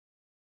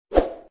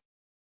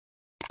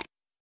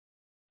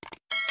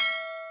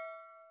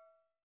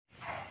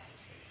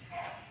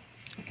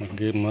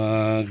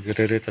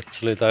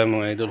Magre-retouch ulit tayo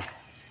mga idol.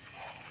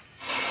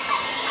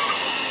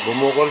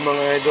 Bumukol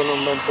mga idol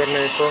ng bumper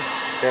na ito,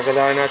 kaya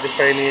kailangan natin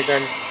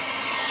painitan.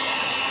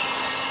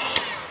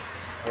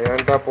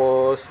 Ayan,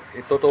 tapos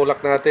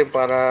itutulak natin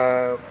para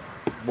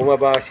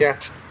bumaba siya.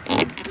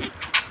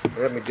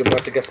 Ayan, medyo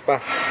matigas pa.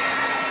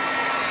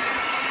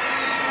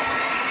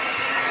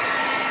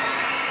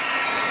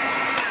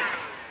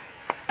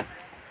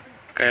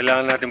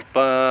 Kailangan natin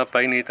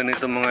painitan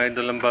ito mga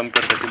idol ang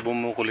bumper kasi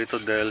bumukol ito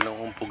dahil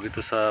naumpog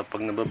ito sa pag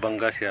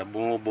nababangga siya,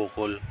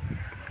 bumubukol.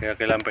 Kaya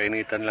kailangan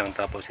painitan lang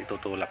tapos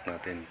itutulak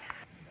natin.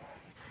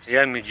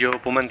 Ayan, medyo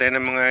pumantay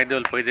na mga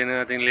idol, pwede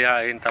na natin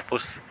lihain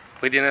tapos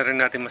pwede na rin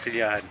natin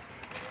masilyahan.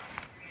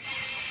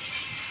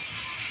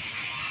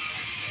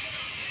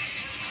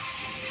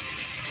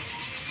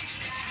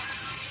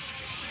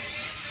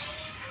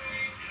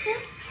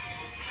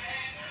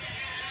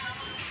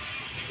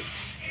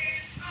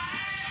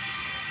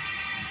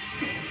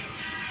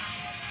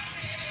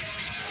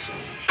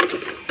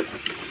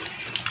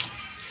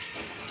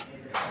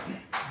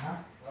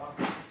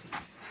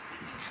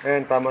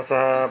 Ayan, tama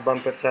sa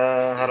bumper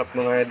sa harap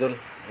mga idol.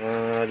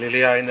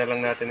 Lilihain na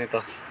lang natin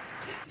ito.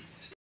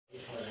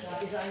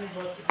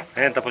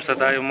 Ayan, tapos na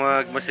tayo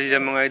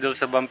magmasilya mga idol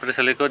sa bumper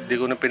sa likod. Di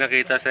ko na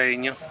pinakita sa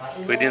inyo.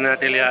 Pwede na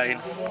natin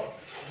lihain.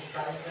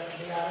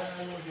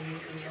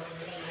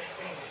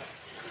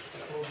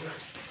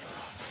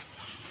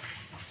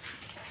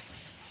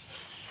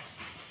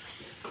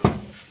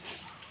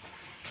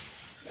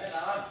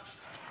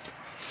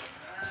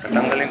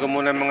 Tatanggalin ko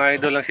muna mga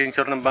idol ang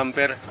sensor ng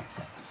bumper.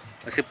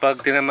 Kasi pag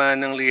tinamaan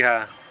ng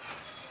liha,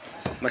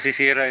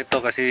 masisira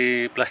ito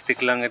kasi plastic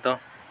lang ito.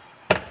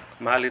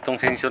 Mahal itong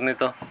sensor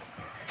nito.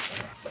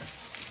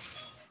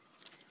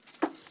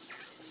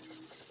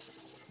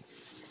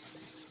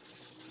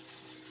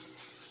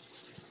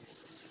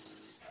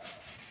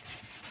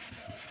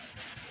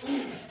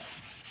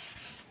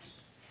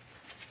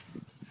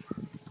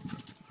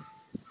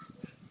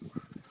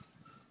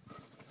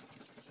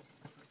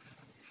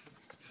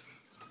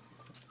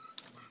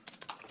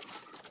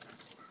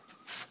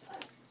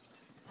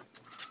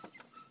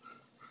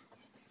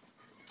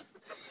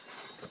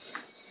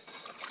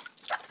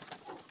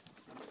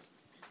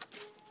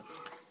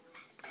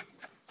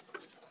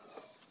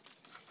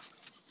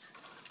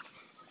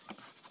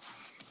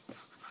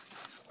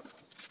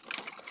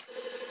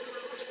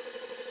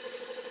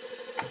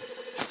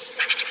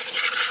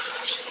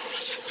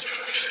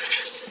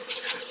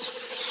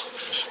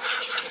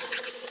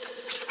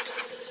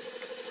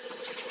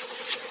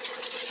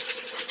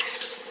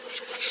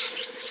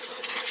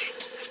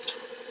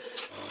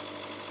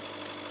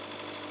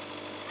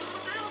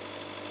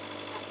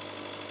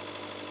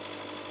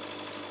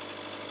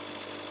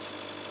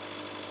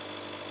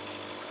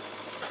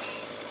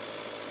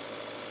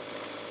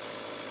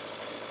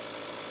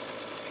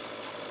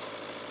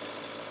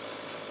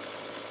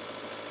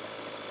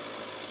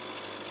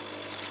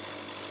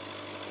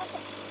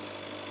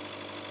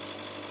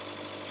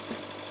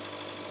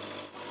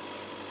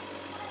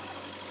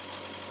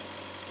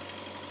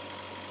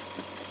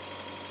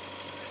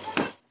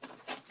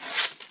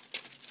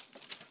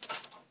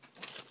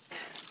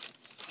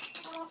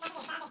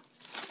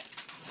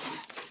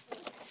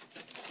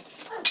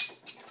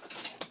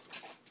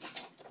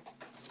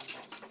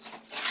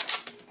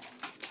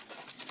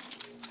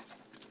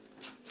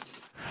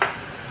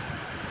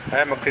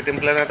 Ayan,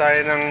 magtitimpla na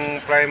tayo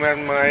ng primer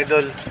mga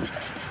idol.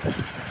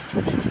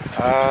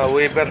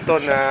 Weber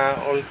to na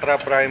Ultra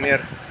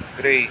Primer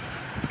Gray.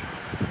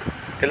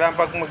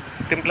 Kailangan pag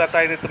magtimpla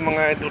tayo nito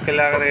mga idol,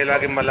 kailangan ay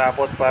laging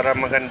malapot para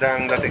maganda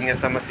ang dating niya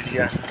sa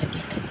masilya.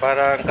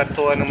 Para ang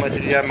kantuan ng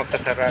masilya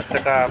magsasara. At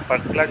saka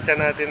pag plancha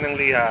natin ng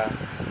liha,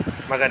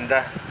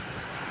 maganda.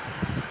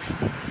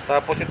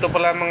 Tapos ito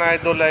pala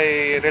mga idol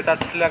ay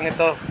retouch lang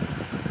ito.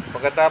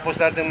 Pagkatapos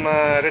natin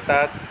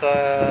ma-retouch sa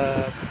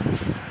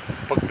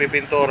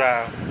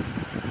pagpipintura,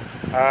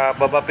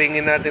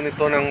 babapingin natin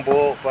ito ng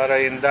buo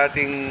para yung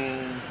dating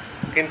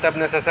kintab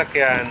na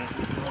sasakyan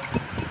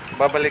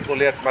babalik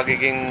ulit at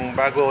magiging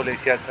bago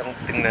ulit siya ang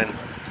tingnan.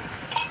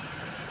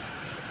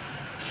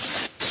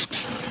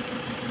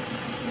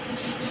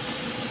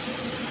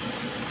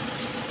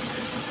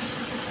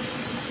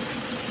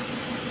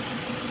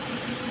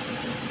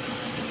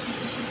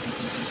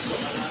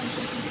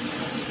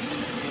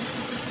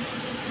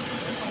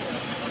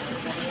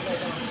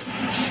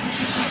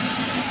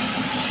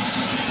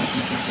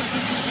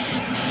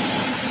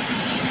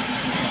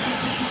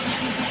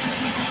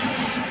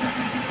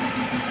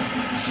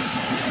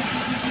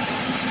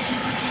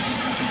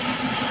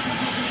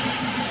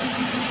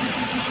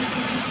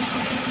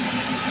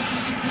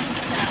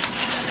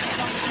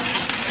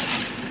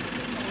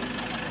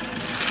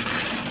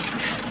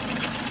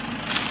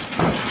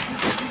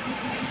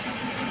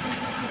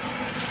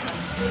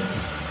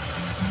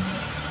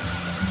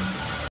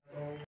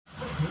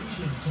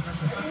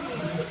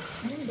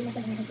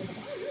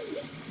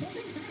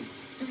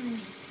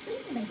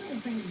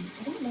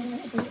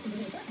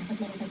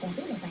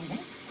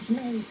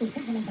 May suka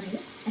ka ng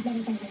balit at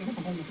meron siyang hinahan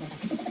sa bonus mo.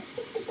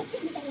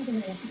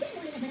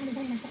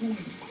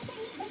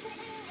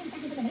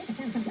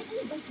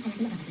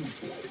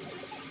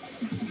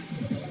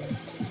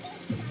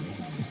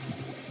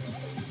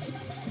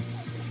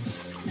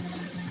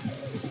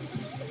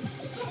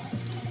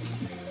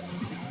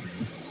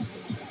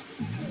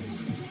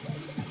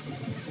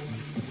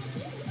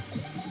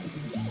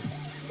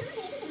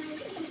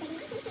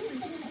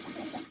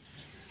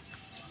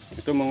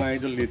 Ito mga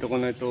idol, dito ko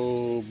na ito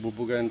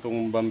bubugan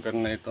itong bumper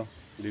na ito.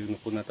 Dito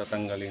ko na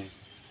tatanggalin.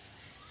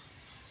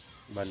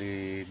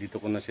 Bali, dito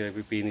ko na siya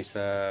pipinish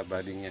sa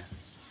body niya.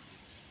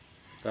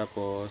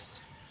 Tapos,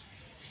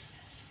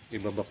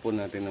 ibaba po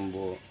natin ang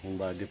buo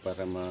yung body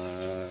para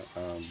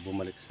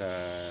bumalik sa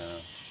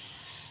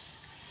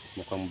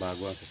mukhang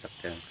bago ang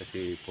sasakyan.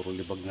 Kasi puro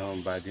libag na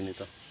ang body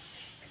nito.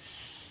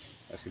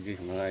 Sige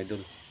mga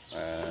idol,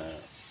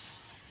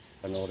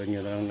 panoorin nyo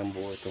lang ng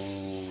buo itong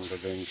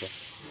gagawin ko.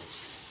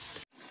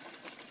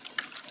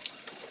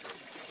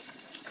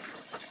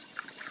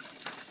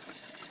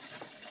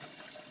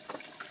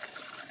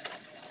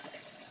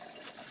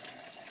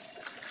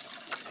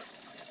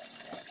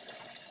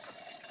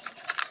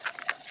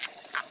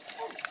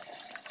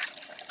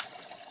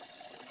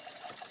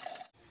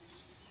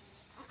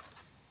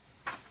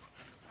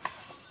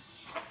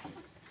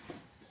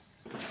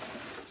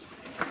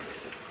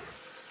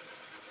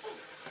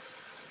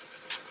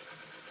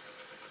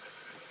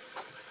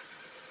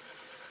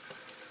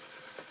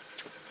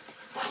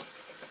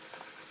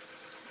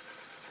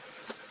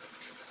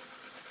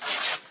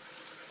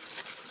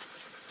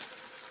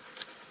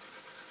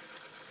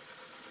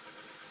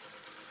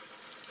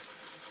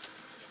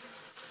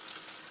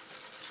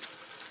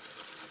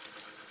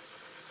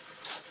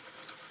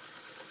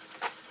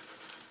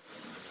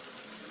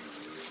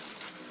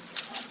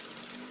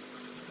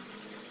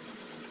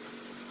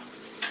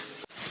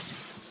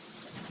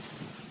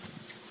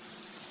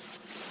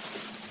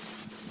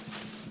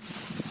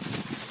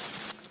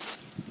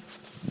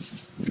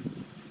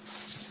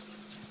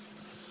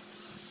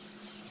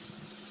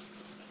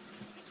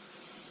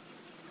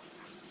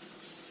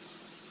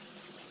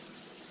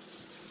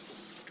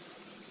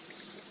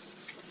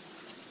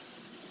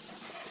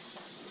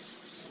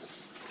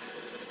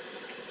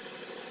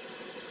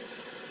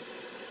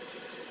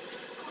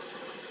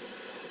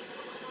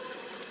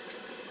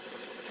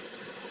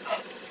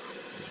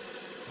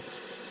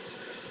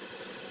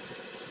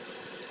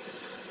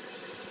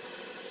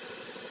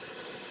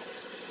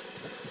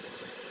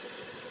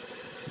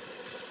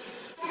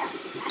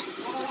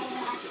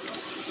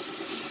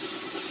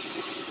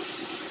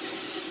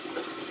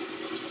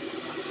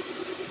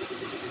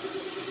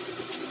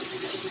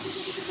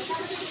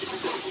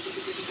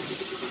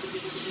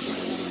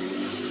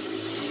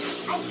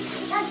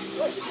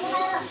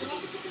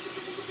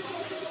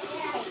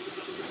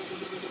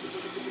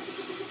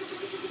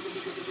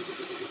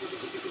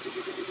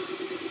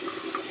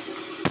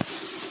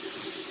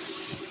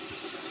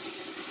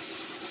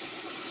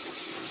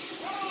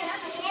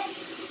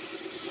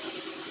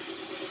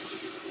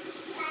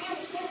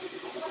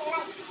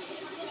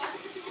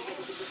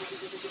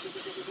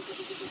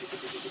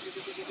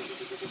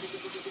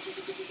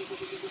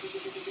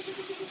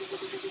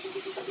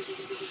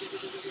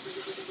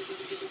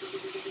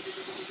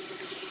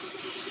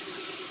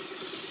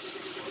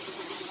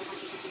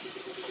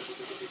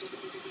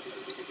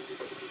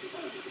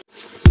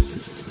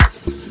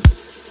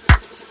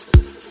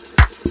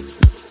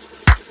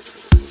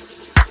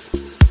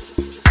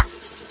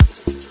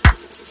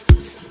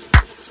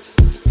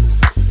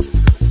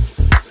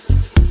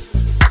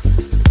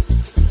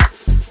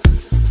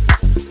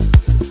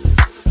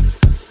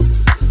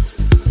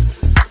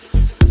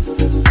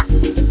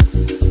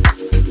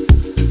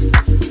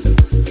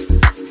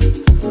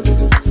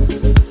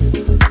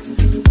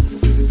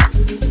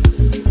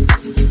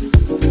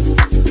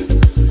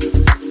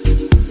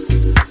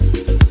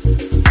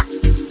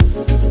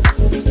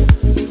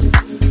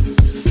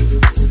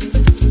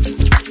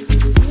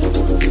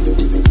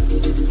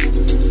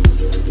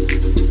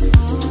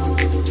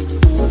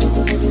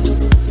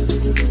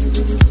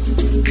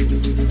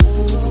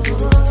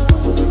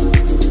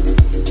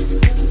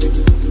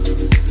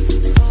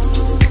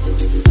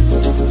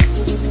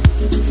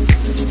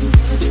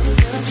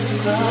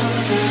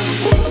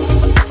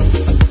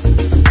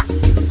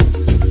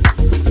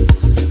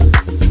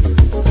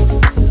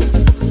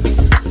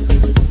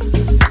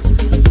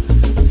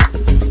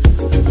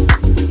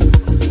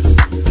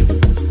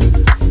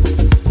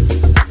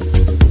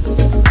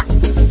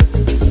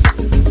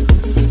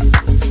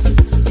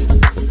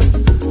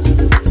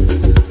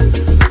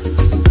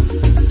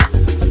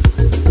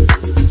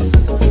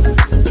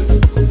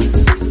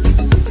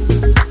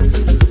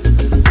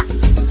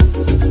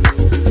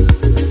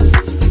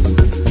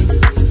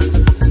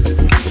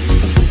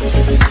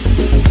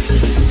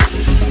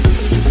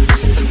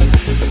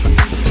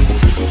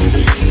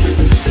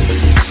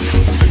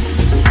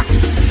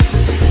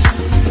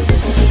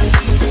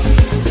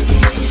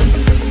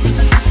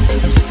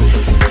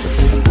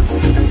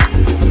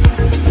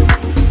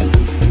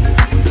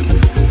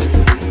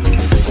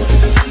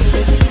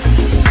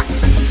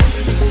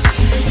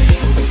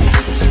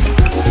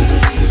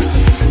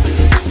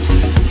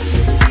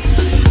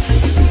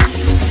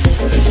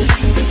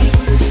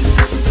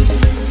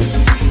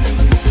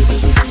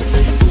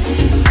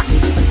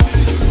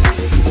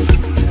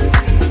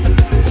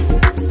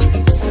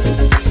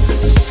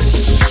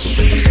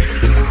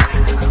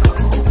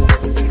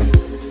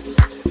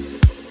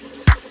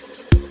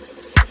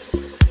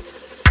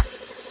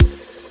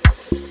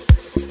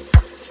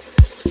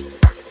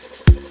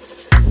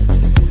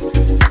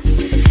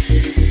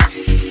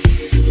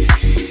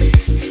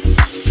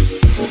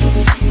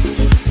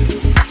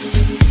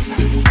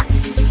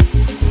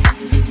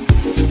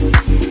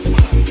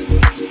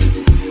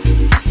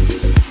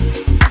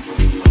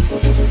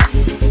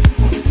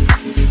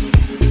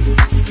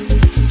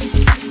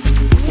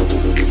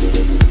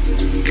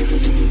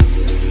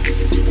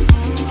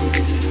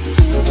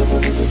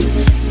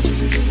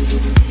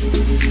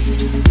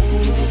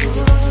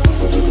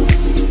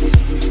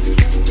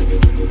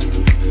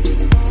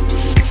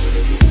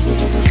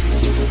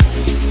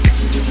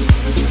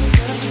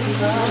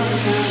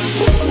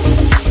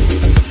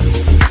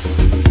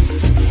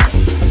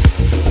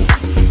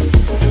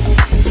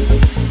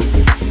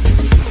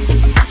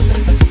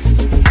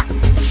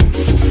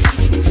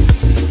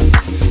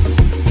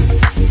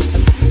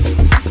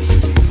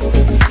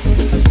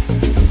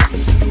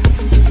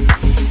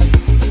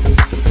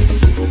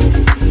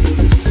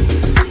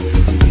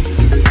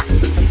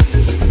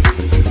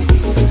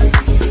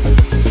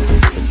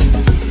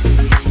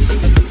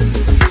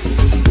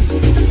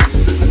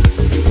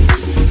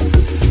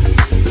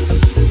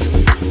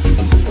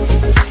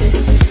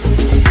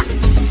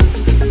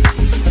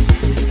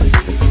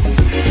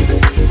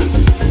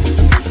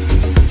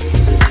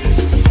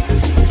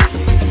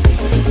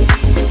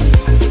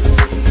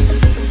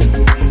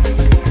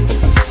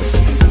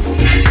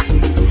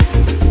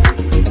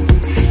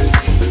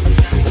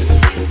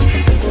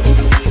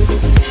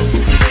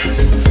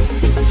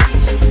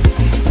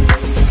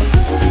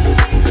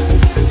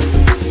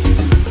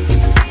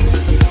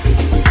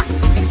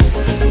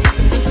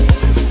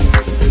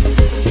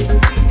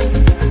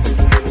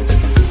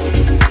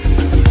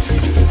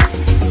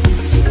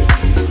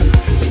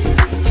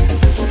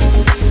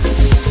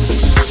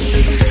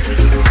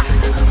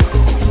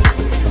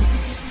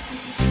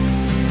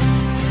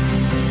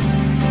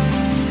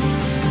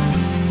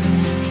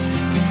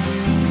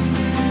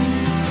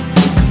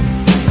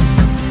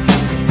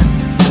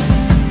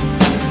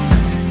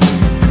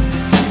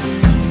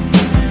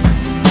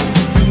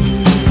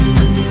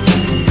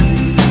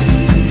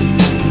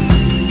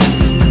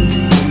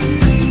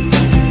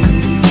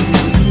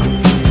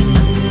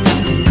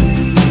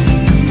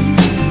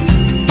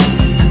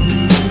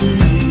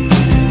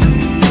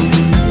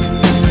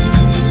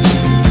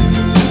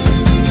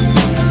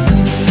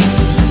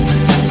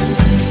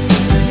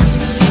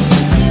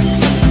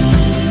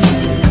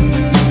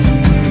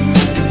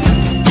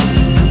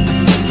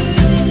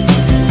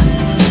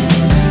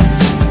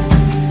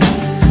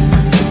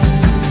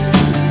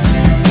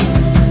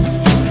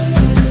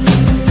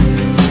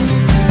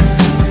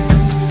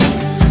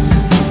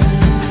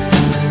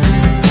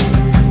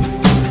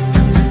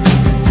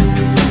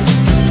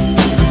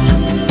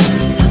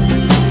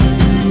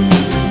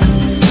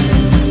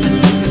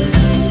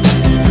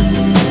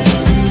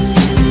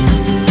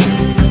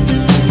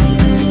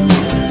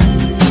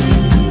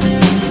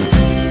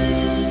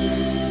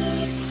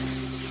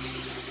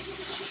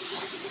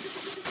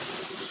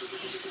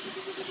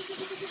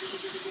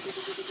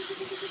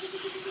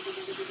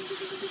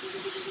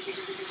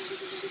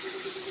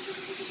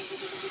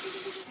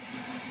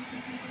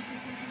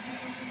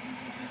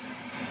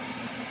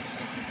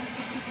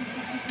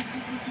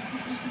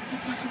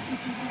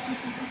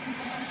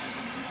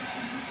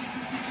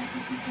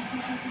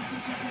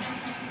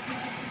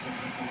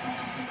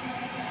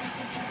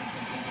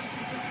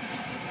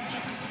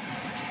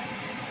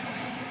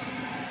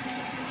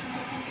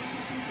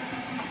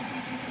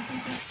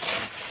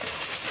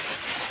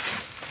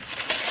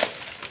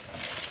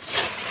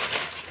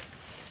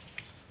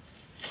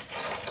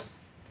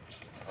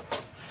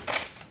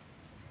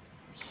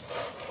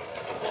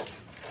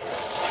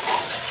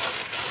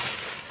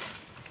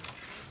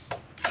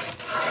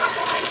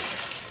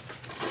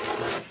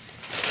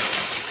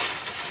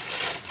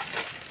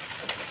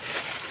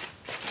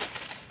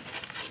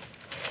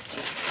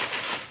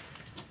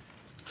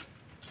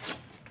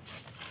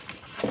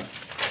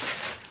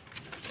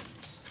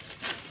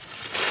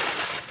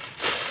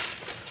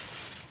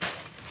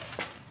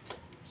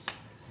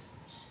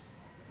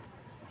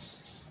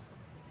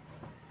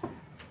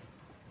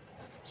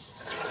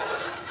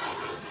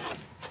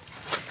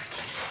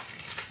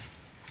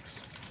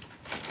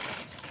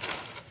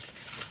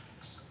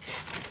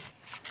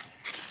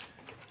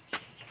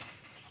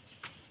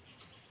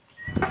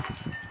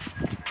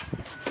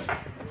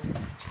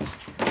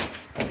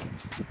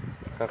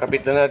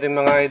 Kakabit na natin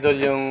mga idol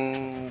yung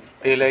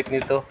taillight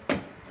nito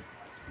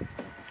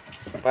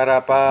para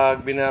pag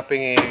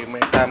binapping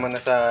may isama na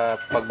sa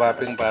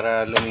pagbapping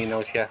para luminaw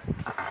siya.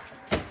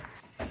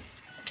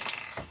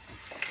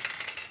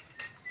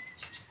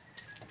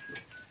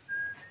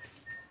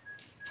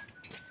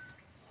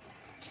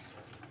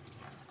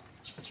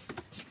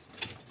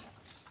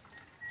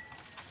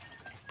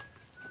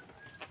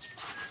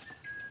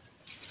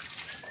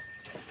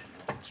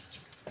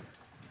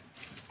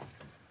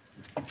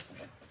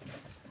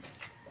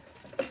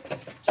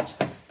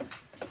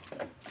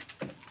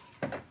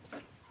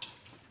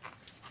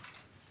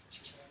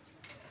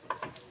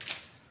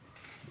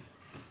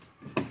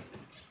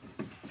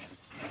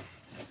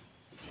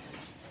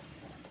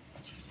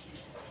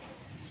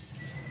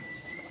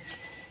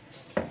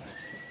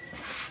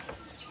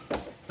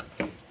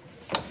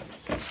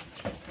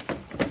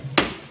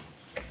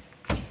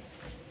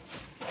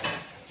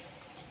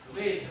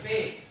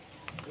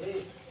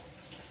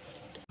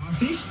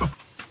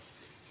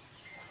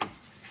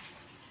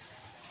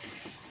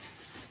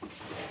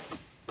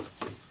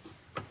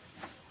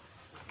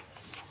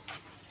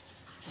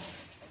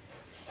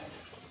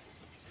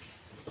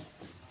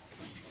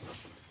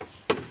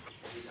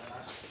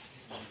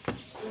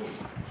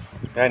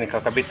 Yan,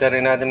 ikakabit na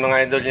rin natin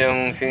mga idol yung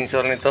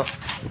sensor nito.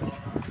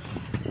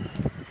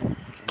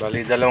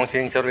 Bali, dalawang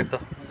sensor ito.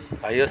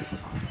 Ayos.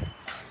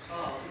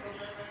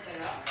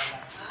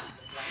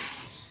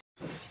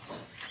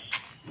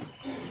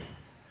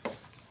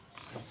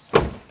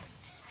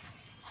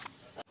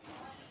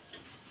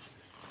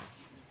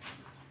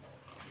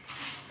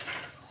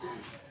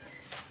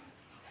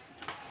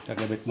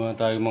 Kakabit muna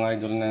tayo mga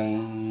idol ng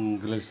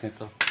gloves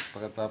nito.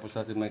 Pagkatapos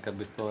natin may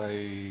kabit to ay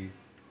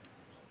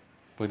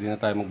pwede na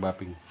tayo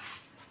mag-bapping.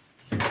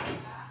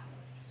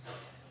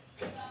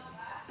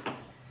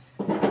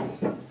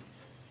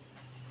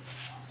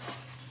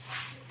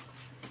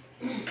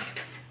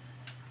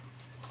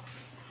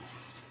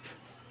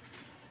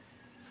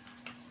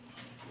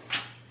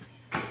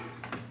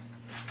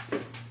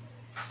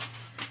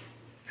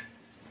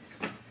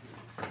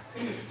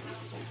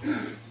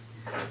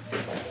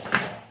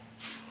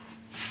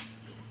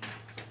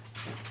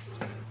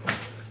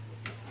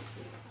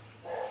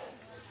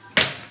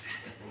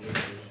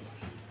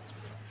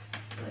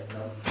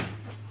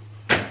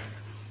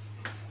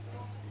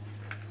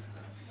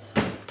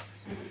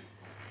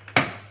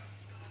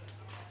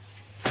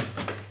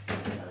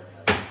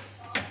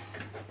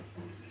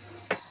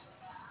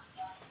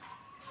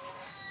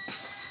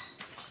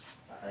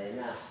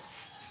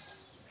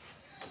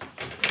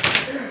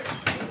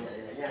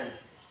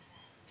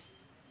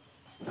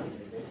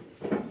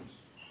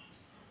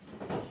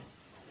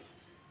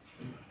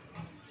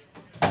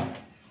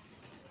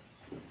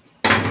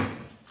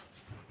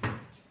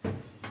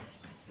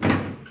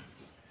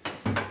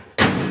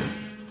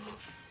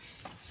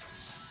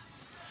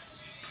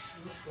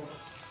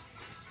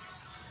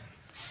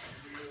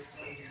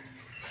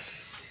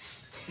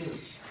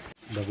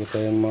 Bago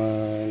tayo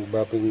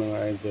mag-bapping mga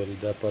idol,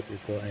 dapat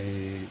ito ay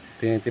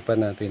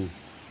tinitipan natin.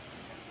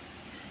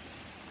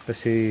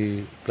 Kasi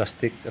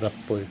plastic wrap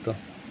po ito.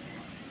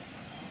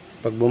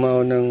 Pag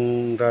bumaon ng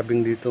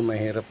rubbing dito,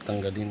 mahirap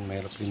tanggalin,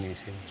 mahirap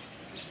linisin.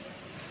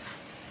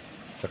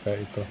 Tsaka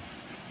ito.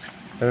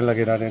 Pero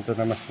lagyan natin ito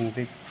na masking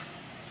tape.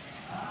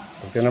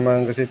 Pag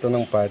tinamaan kasi ito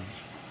ng pad,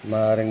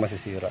 maaaring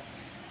masisira.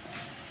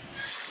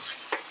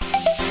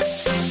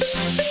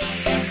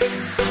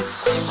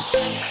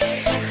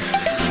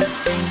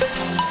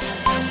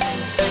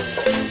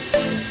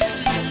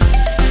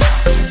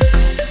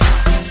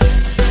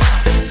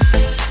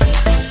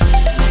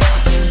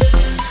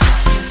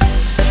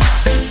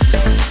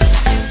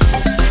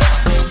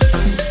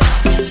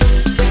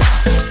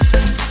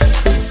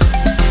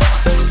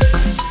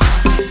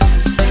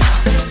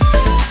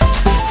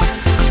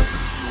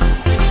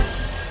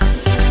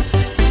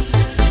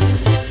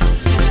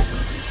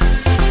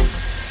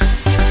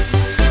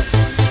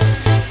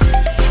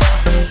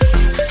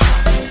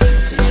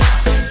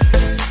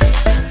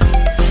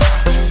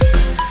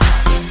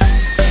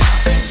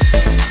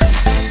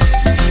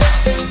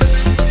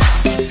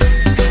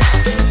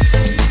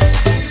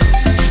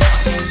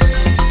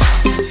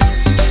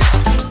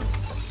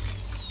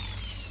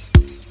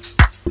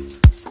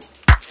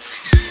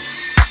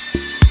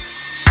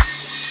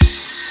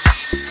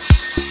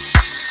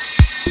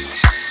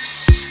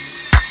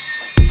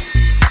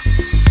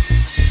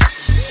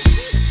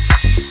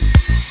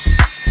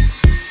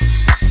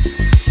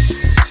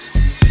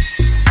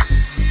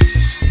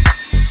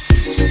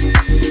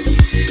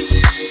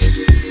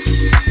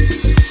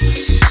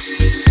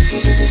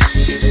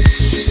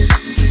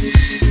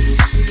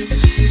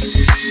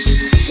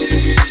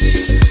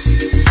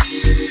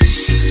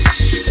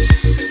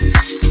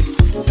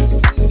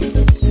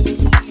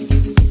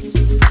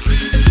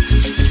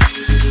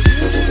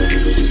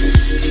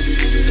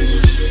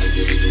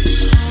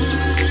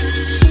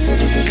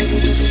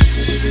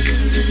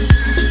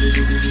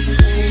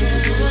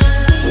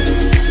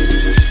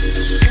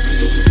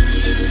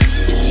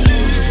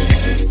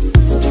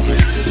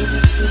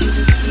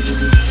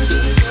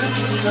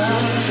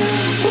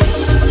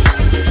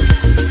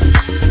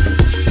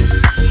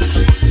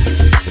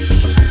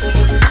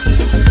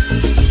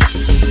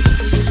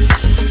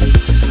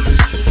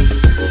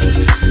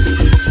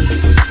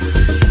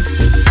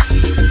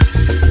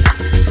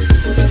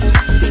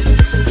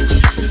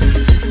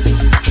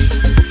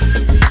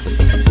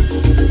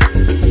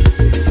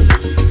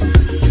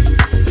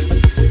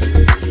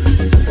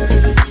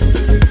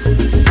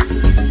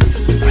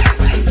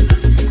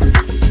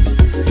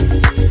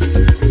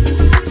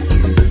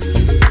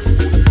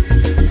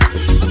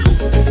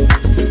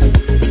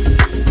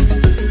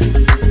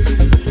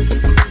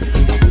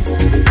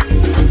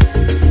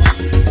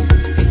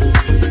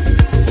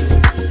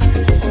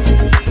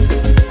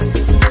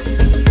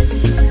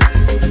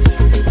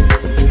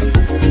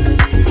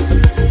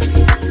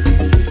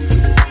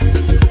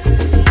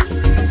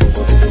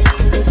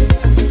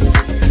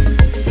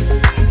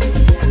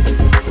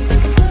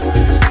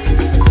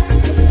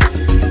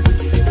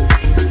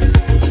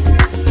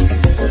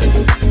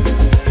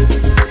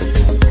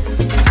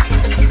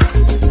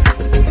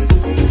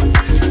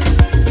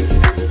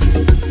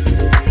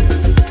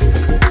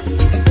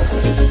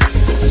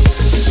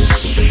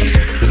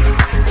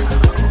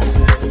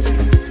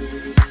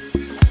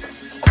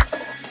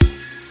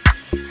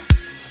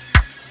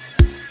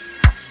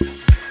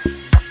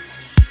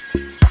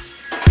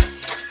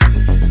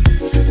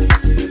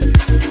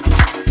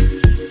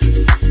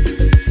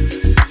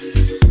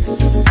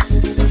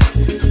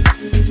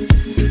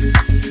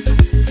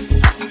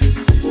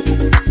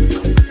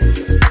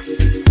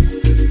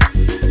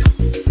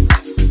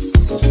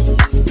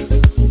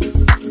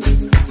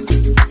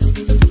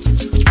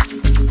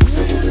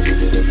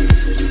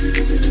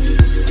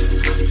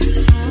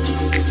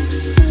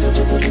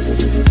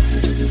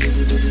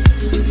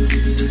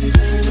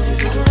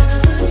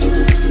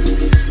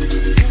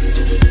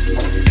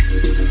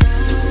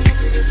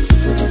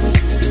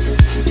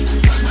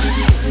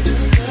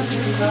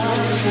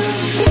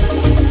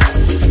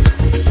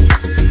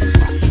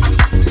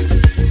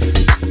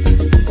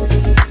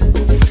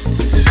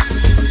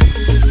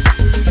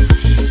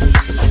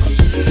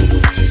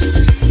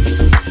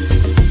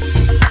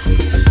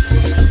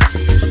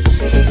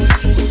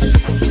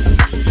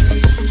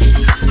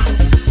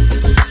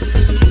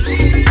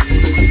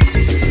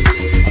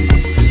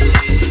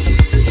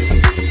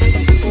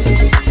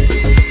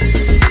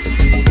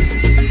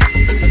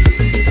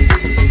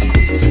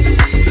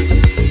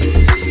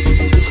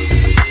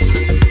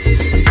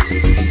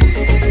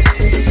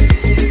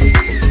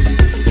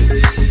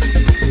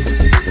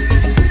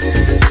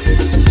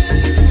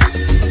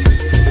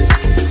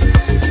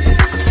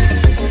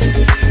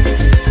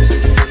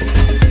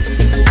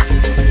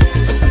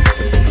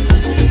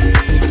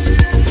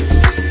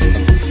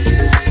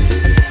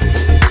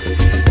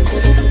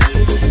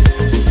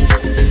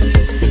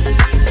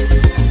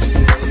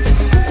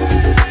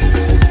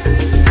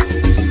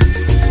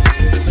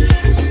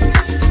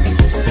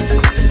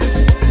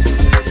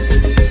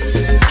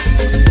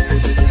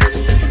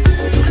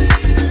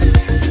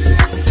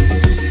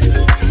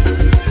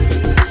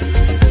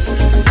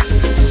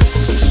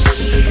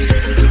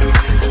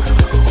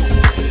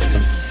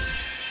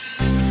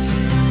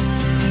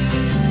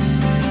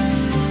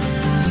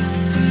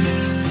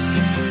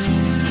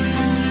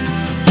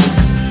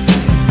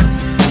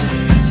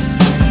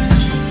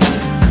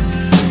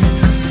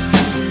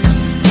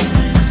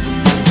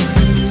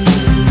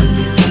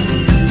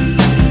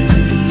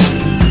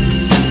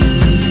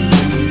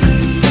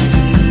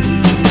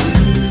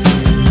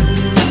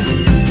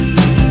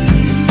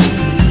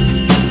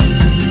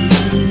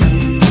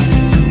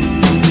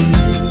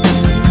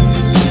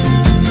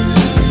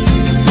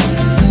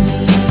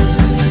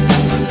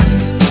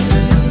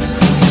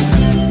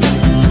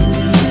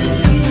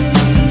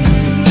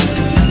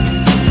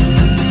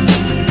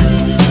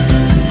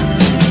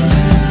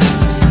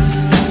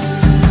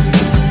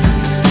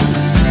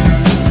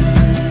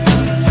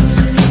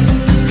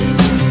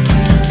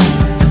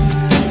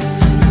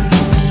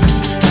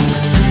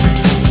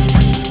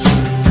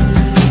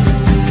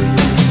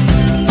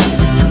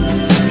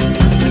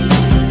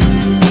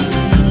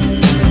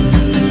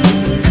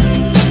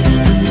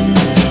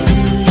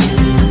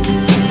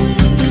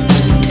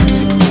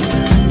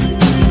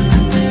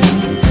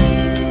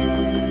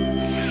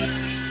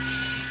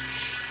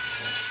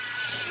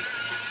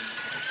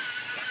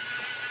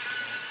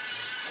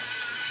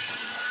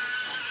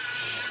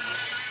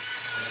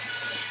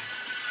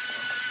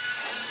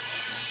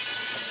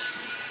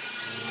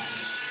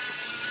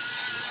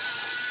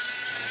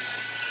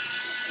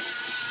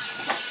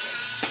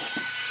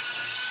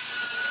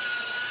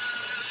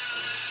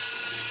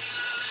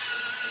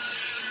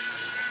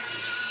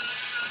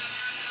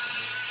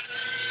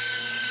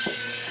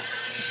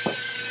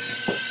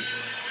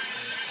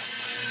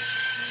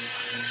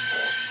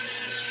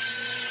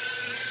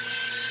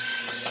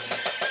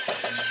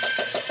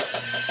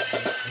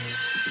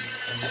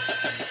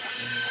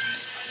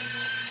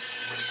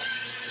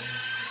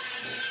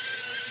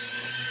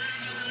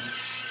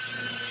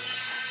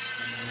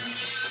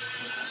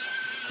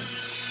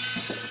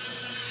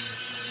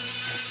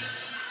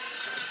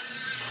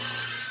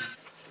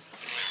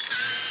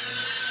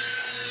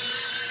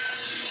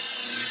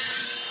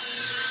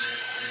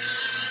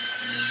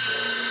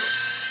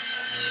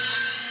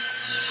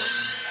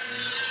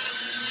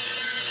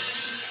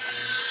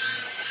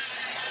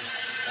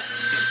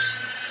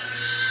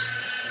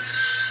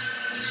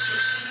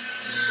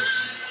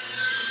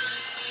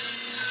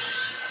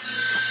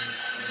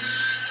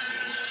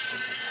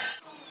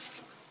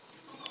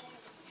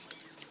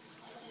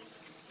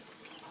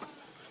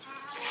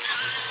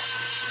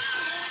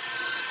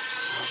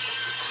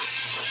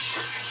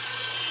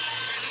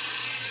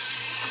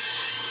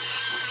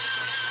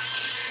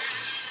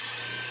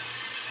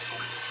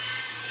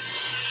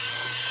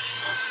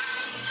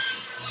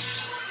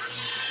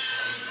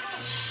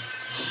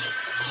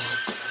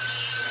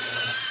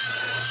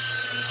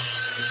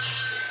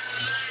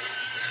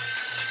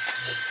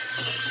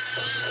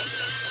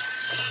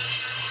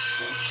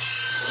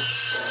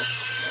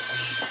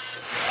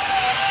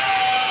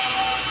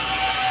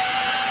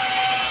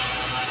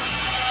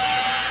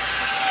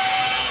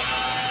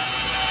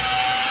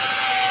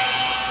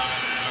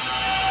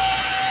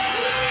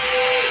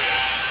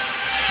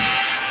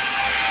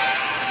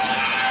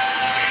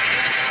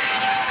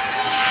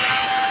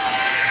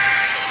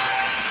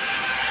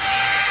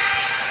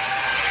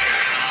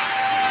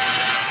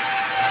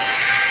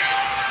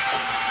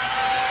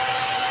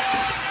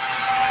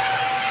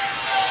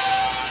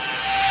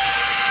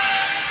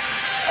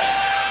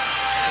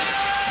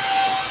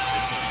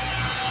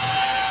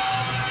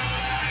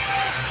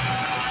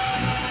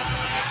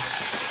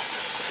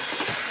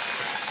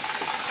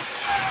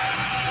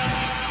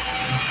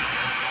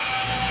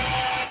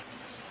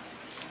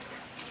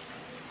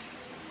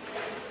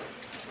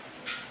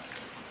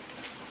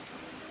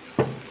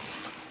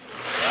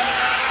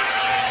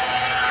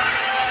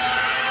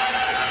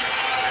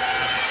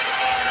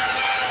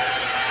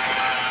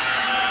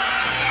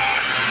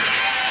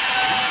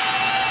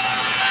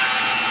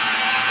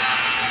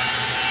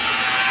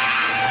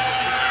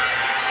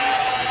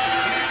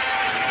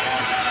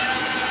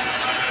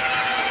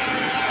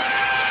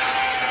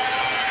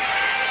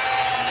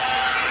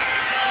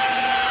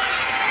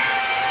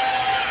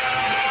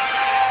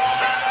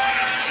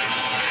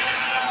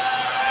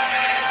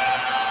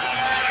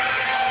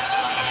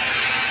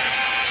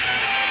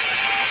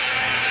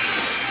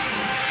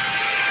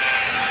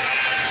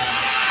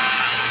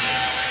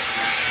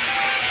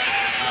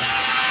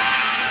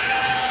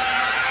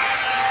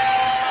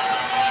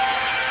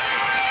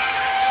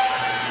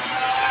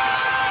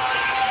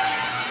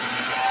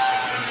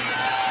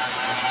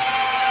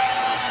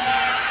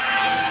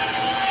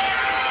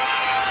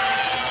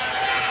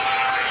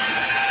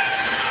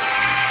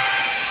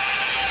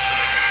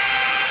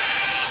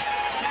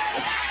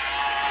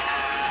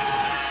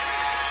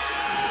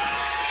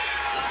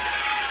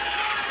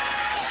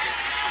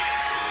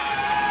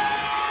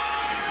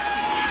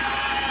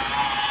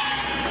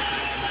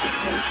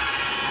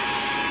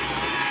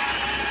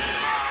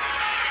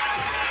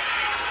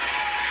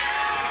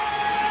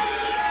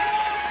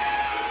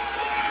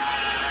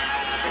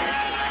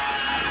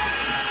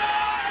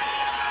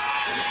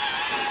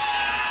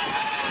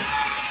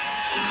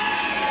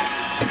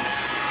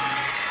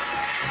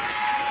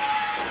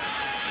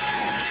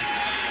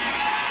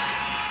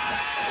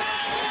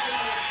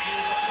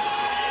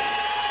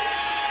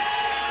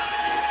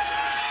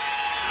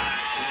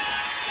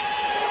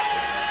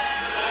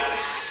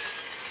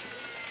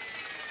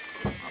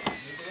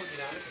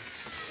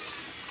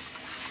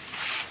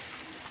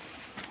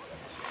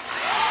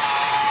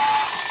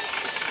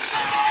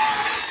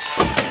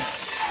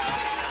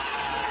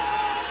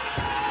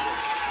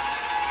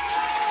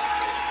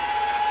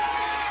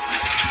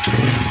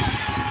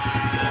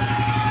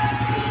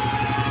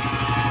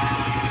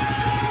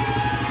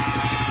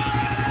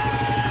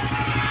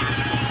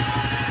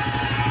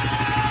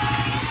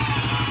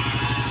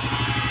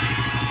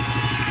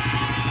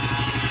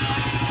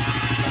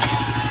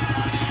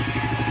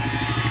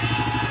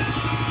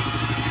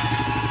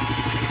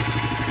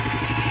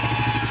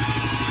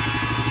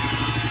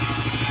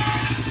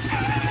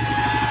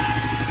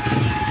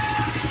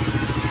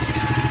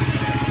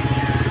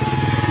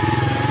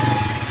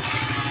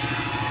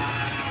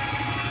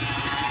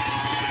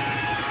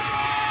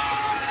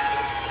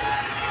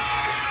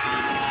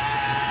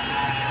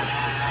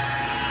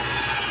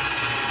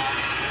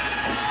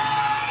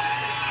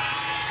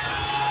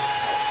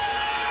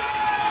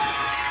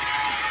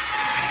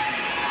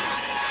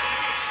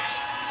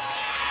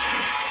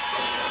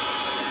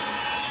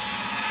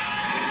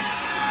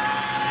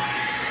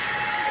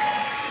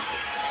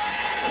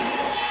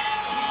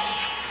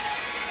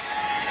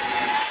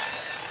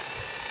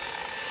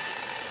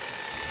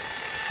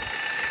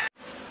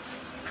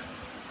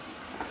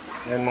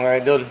 Ayun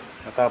mga idol,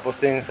 natapos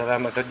din,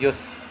 salamat sa Diyos.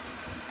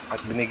 At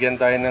binigyan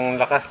tayo ng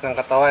lakas ng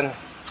katawan.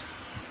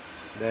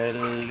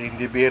 Dahil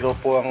hindi biro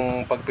po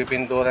ang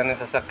pagpipintura ng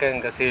sasakyan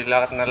kasi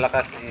lahat na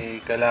lakas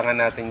kailangan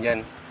natin dyan.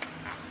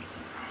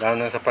 Lalo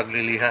na sa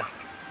pagliliha.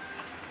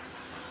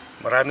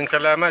 Maraming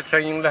salamat sa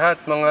inyong lahat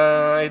mga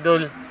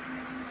idol.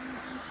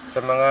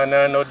 Sa mga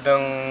nanood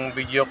ng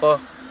video ko,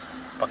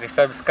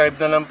 paki-subscribe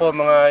na lang po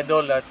mga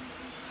idol at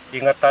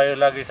ingat tayo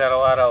lagi sa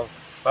araw-araw.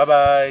 Bye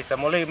bye!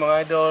 Sa muli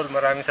mga idol,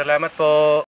 maraming salamat po!